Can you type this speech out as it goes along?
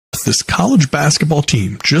this college basketball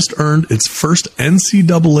team just earned its first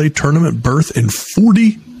NCAA tournament berth in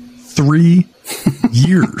 43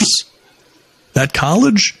 years. That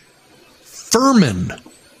college, Furman.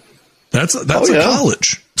 That's a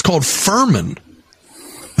college. It's called Furman.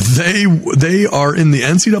 They are in the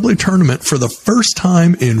NCAA tournament for the first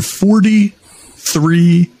time in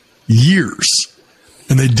 43 years.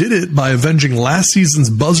 And they did it by avenging last season's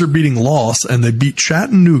buzzer-beating loss, and they beat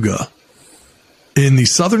Chattanooga in the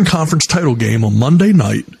Southern Conference title game on Monday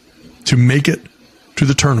night to make it to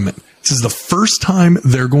the tournament. This is the first time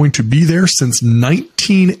they're going to be there since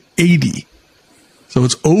 1980. So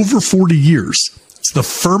it's over 40 years. It's the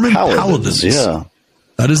Furman Paladins. Yeah.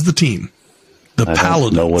 That is the team. The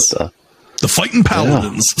Paladins. Know what the Fighting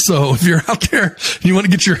Paladins. Yeah. So if you're out there and you want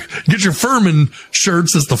to get your Furman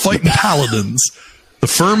shirts, it's the Fighting Paladins. The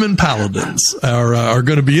Furman Paladins are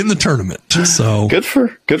going to be in the tournament. So good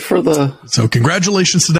for the. So congratulations to them.